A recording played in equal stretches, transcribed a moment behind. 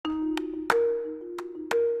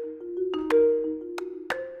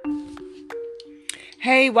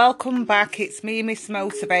Hey, welcome back. It's me, Miss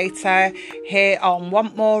Motivator, here on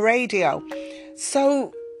Want More Radio.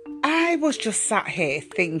 So, I was just sat here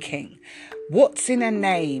thinking, what's in a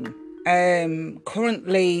name?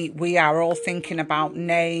 Currently, we are all thinking about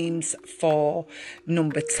names for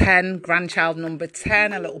number 10, grandchild number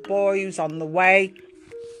 10, a little boy who's on the way.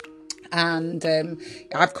 And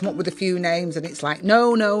I've come up with a few names, and it's like,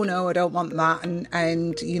 no, I don't want that.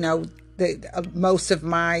 And you know, most of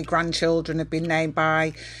my grandchildren have been named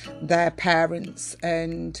by their parents,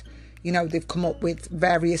 and you know, they've come up with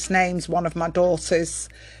various names. One of my daughter's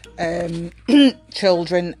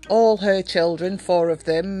children, all her children, 4 of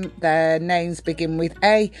them, their names begin with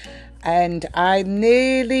A. And I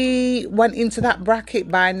nearly went into that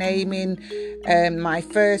bracket by naming my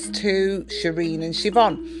first 2 Shireen and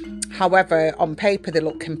Siobhan. However, on paper, they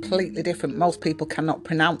look completely different. Most people cannot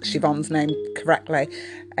pronounce Siobhan's name correctly.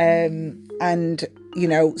 And, you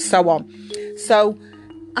know, so on. So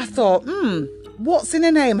I thought, what's in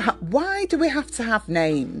a name? Why do we have to have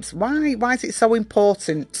names? Why is it so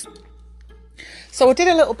important? So I did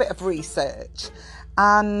a little bit of research,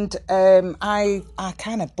 and I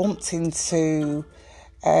kind of bumped into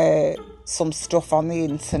some stuff on the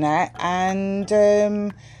internet,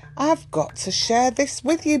 and I've got to share this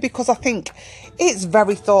with you because I think it's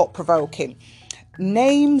very thought-provoking.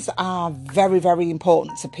 Names are very, very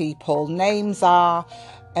important to people. Names are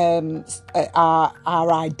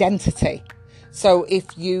our identity. So if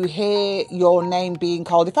you hear your name being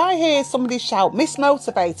called, if I hear somebody shout Miss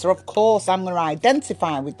Motivator, of course I'm going to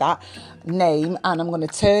identify with that name, and I'm going to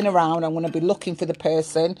turn around. I'm going to be looking for the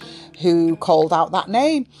person who called out that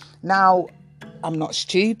name. Now, I'm not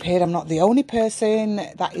stupid. I'm not the only person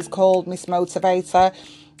that is called Miss Motivator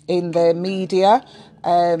in the media.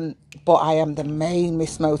 But I am the main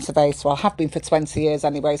Miss Motivator. Well, I have been for 20 years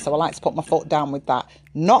anyway, so I like to put my foot down with that.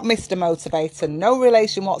 Not Mr. Motivator, no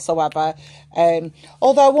relation whatsoever.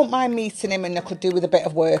 Although I wouldn't mind meeting him and I could do with a bit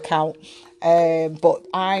of workout. But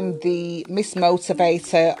I'm the Miss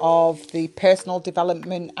Motivator of the personal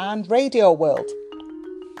development and radio world.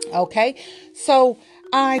 Okay, so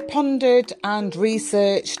I pondered and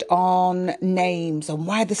researched on names and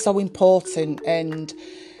why they're so important, and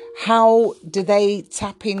how do they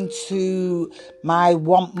tap into my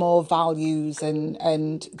Want More values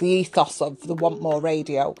and the ethos of the Want More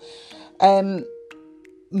Radio.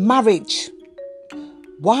 Marriage.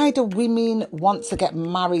 Why do women want to get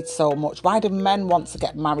married so much? Why do men want to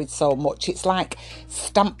get married so much? It's like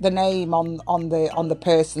stamp the name on the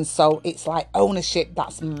person, so it's like ownership.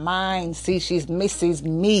 That's mine. See, she's Mrs.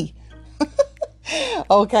 Me.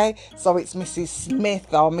 Okay, so it's Mrs.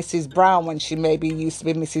 Smith or Mrs. Brown when she maybe used to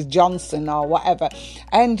be Mrs. Johnson or whatever.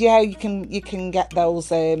 And yeah, you can get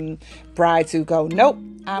those brides who go, nope,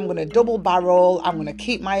 I'm going to double barrel, I'm going to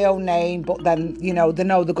keep my own name, but then, you know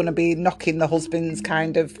they're going to be knocking the husband's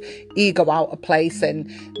kind of ego out of place,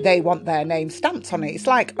 and they want their name stamped on it. It's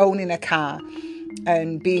like owning a car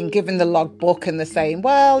and being given the logbook, and they're saying,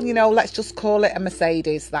 well, you know, let's just call it a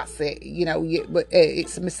Mercedes. That's it. You know,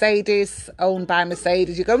 it's a Mercedes owned by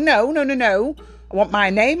Mercedes. You go, no. I want my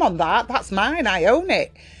name on that. That's mine. I own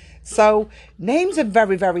it. So names are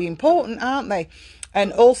very, very important, aren't they?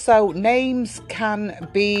 And also names can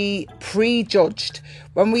be prejudged.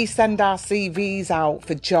 When we send our CVs out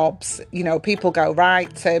for jobs, you know, people go,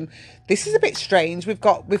 right, this is a bit strange. We've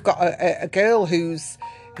got a girl who's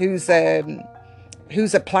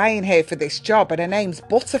applying here for this job, and her name's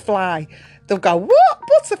Butterfly. They'll go, what?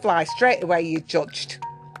 Butterfly? Straight away you're judged.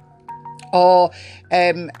 Or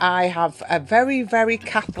I have a very, very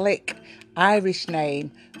Catholic Irish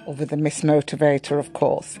name, other than Miss Motivator, of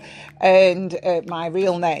course. And my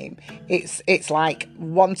real name, it's like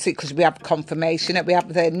because we have confirmation that we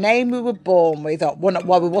have the name we were born with, or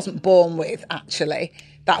we wasn't born with, actually.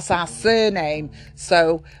 That's our surname.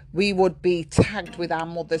 So we would be tagged with our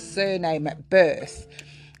mother's surname at birth.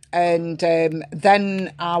 And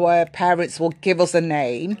then our parents will give us a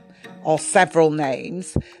name or several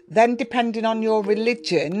names. Then, depending on your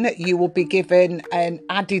religion, you will be given an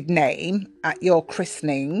added name at your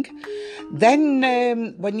christening.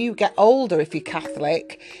 Then when you get older, if you're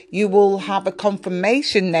Catholic, you will have a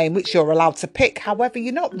confirmation name, which you're allowed to pick. However,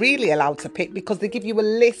 you're not really allowed to pick because they give you a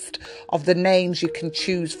list of the names you can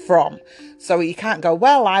choose from. So you can't go,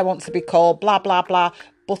 well, I want to be called blah, blah, blah,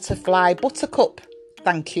 Butterfly Buttercup.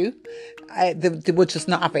 Thank you. They would just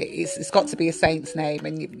not have it. It's got to be a saint's name,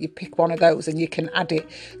 and you pick one of those and you can add it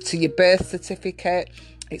to your birth certificate.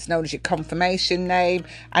 It's known as your confirmation name,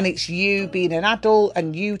 and it's you being an adult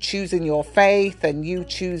and you choosing your faith and you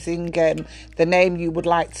choosing the name you would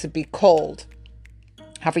like to be called,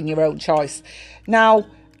 having your own choice. Now,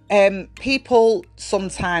 People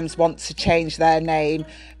sometimes want to change their name,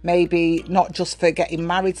 maybe not just for getting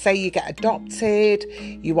married. Say you get adopted,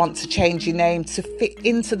 you want to change your name to fit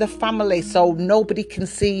into the family so nobody can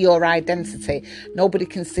see your identity. Nobody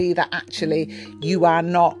can see that actually you are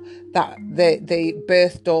not that the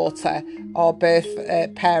birth daughter or birth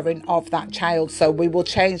parent of that child. So we will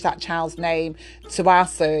change that child's name to our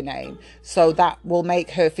surname, so that will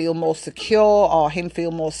make her feel more secure or him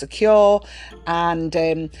feel more secure. And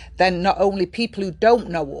then not only people who don't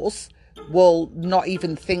know us will not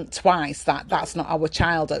even think twice that that's not our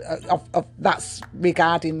child. That's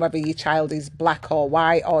regarding whether your child is black or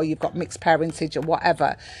white or you've got mixed parentage or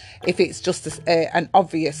whatever. If it's just an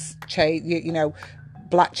obvious change, you know,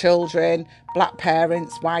 black children, black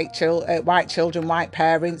parents, white children, white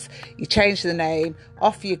parents, you change the name,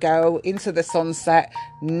 off you go into the sunset.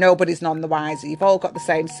 Nobody's none the wiser. You've all got the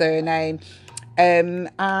same surname.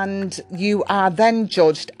 And you are then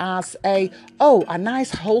judged as a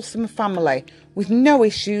nice wholesome family with no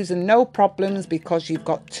issues and no problems because you've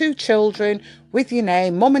got 2 children with your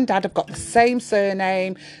name. Mum and dad have got the same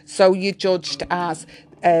surname, so you're judged as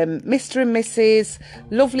Mr. and Mrs.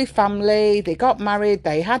 Lovely family. They got married,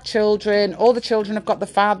 they had children, all the children have got the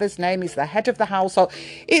father's name, he's the head of the household.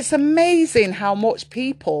 It's amazing how much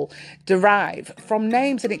people derive from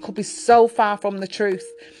names, and it could be so far from the truth.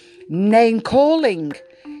 Name calling,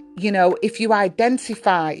 you know, if you're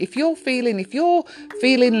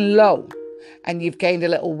feeling low and you've gained a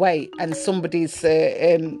little weight and somebody's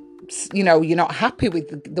you know, you're not happy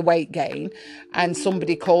with the weight gain and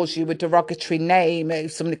somebody calls you a derogatory name,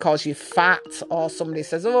 if somebody calls you fat or somebody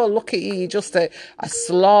says, oh, look at you, you're just a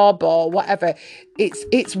slob or whatever.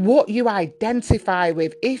 It's what you identify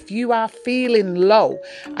with. If you are feeling low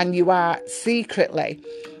and you are secretly,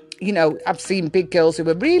 you know, I've seen big girls who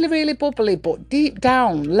were really, really bubbly, but deep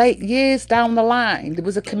down, late years down the line, there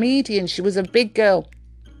was a comedian, she was a big girl,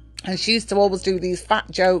 and she used to always do these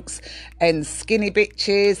fat jokes and skinny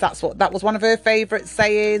bitches. That was one of her favourite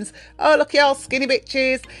sayings. Oh, look, y'all skinny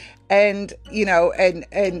bitches. And, you know,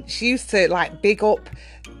 and she used to like big up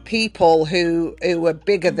people who were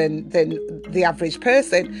bigger than the average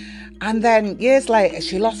person. And then years later,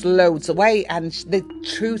 she lost loads of weight and the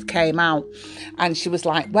truth came out. And she was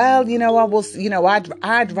like, well, you know,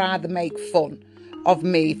 I'd rather make fun of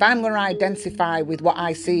me. If I'm going to identify with what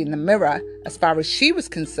I see in the mirror, as far as she was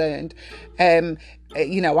concerned,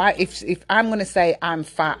 you know, if I'm going to say I'm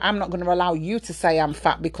fat, I'm not going to allow you to say I'm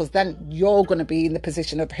fat, because then you're going to be in the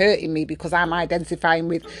position of hurting me because I'm identifying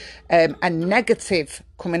with a negative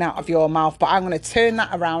coming out of your mouth. But I'm going to turn that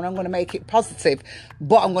around. I'm going to make it positive,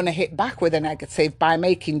 but I'm going to hit back with a negative by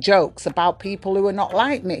making jokes about people who are not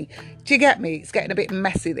like me. Do you get me? It's getting a bit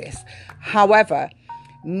messy, this. However,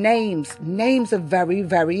 names are very,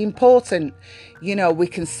 very important. You know, we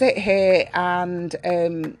can sit here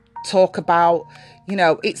and talk about, you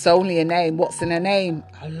know, it's only a name. What's in a name?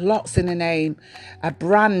 A lot's in a name. A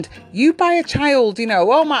brand. You buy a child, you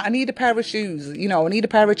know, oh, Matt, I need a pair of shoes. You know, I need a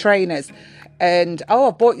pair of trainers. And, oh,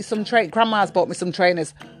 I've bought you some Grandma's bought me some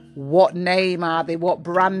trainers. What name are they? What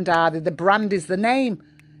brand are they? The brand is the name.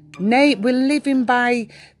 We're living by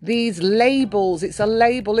these labels. It's a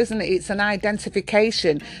label, isn't it? It's an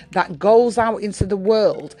identification that goes out into the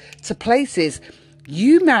world to places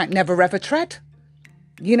you might never ever tread.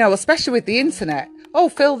 You know, especially with the internet. Oh,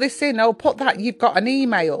 fill this in. Oh, put that. You've got an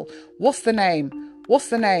email. What's the name? What's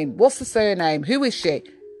the name? What's the surname? Who is she?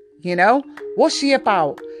 You know, what's she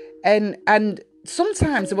about? And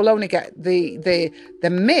sometimes it will only get the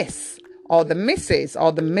miss or the Mrs.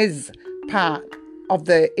 or the Ms. part of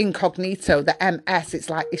the incognito, the MS. It's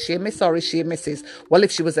like, is she a miss or is she a Mrs.? Well,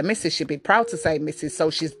 if she was a Mrs., she'd be proud to say Mrs., so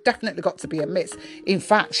she's definitely got to be a miss. In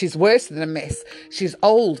fact, she's worse than a miss. She's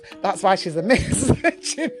old. That's why she's a miss.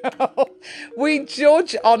 You know, we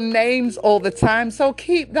judge on names all the time, so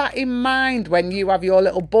keep that in mind when you have your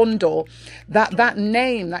little bundle, that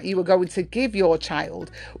name that you were going to give your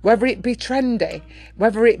child, whether it be trendy,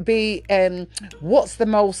 whether it be what's the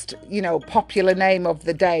most, you know, popular name of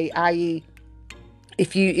the day, i.e.,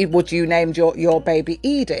 would you name your baby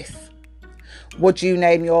Edith? Would you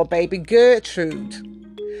name your baby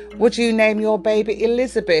Gertrude? Would you name your baby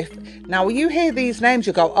Elizabeth? Now, when you hear these names,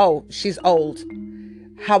 you go, oh, she's old.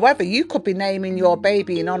 However, you could be naming your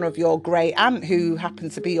baby in honour of your great aunt who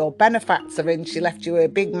happens to be your benefactor and she left you a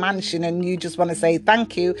big mansion and you just want to say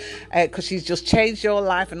thank you because she's just changed your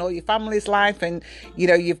life and all your family's life, and you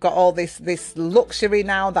know you've got all this luxury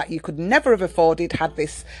now that you could never have afforded had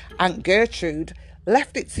this Aunt Gertrude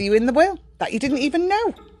left it to you in the will that you didn't even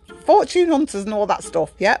know. Fortune hunters and all that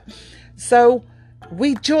stuff, yeah? So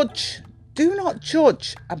we judge. Do not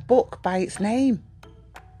judge a book by its name.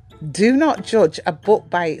 Do not judge a book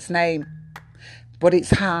by its name. But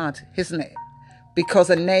it's hard, isn't it? Because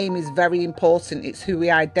a name is very important. It's who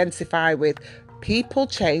we identify with. People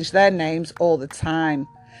change their names all the time.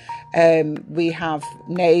 We have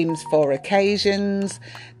names for occasions,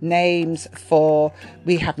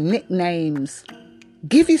 we have nicknames.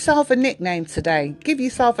 Give yourself a nickname today. Give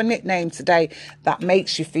yourself a nickname today that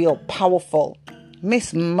makes you feel powerful.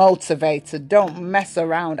 Miss Motivator, don't mess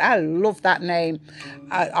around. I love that name.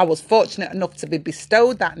 I was fortunate enough to be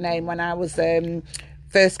bestowed that name when I was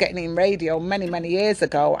first getting in radio many years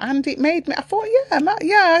ago, and it made me, I thought,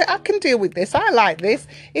 I can deal with this. I like this.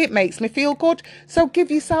 It makes me feel good. So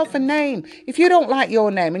give yourself a name. If you don't like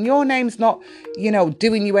your name and your name's not,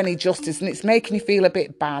 doing you any justice and it's making you feel a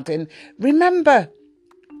bit bad, and remember,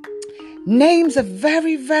 names are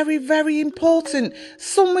very, very, very important.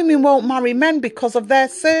 Some women won't marry men because of their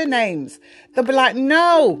surnames. They'll be like,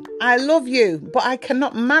 no, I love you, but I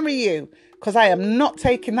cannot marry you because I am not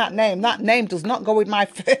taking that name. That name does not go with my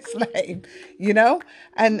first name,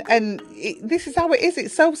 And this is how it is.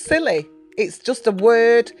 It's so silly. It's just a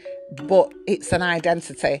word, but it's an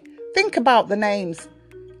identity. Think about the names.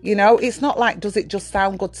 It's not like, does it just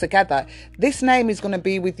sound good together? This name is going to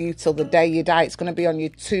be with you till the day you die. It's going to be on your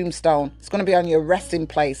tombstone. It's going to be on your resting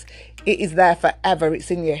place. It is there forever. It's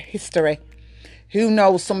in your history. Who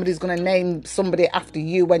knows? Somebody's going to name somebody after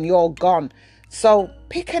you when you're gone. So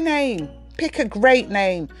pick a name. Pick a great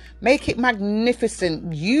name. Make it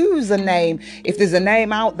magnificent. Use a name. If there's a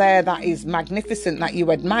name out there that is magnificent that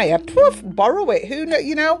you admire, borrow it.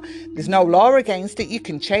 There's no law against it. You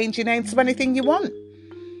can change your name to anything you want.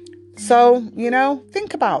 So,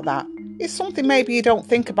 think about that. It's something maybe you don't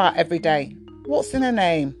think about every day. What's in a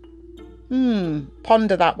name?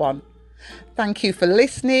 Ponder that one. Thank you for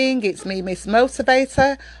listening. It's me, Miss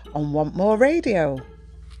Motivator, on Want More Radio.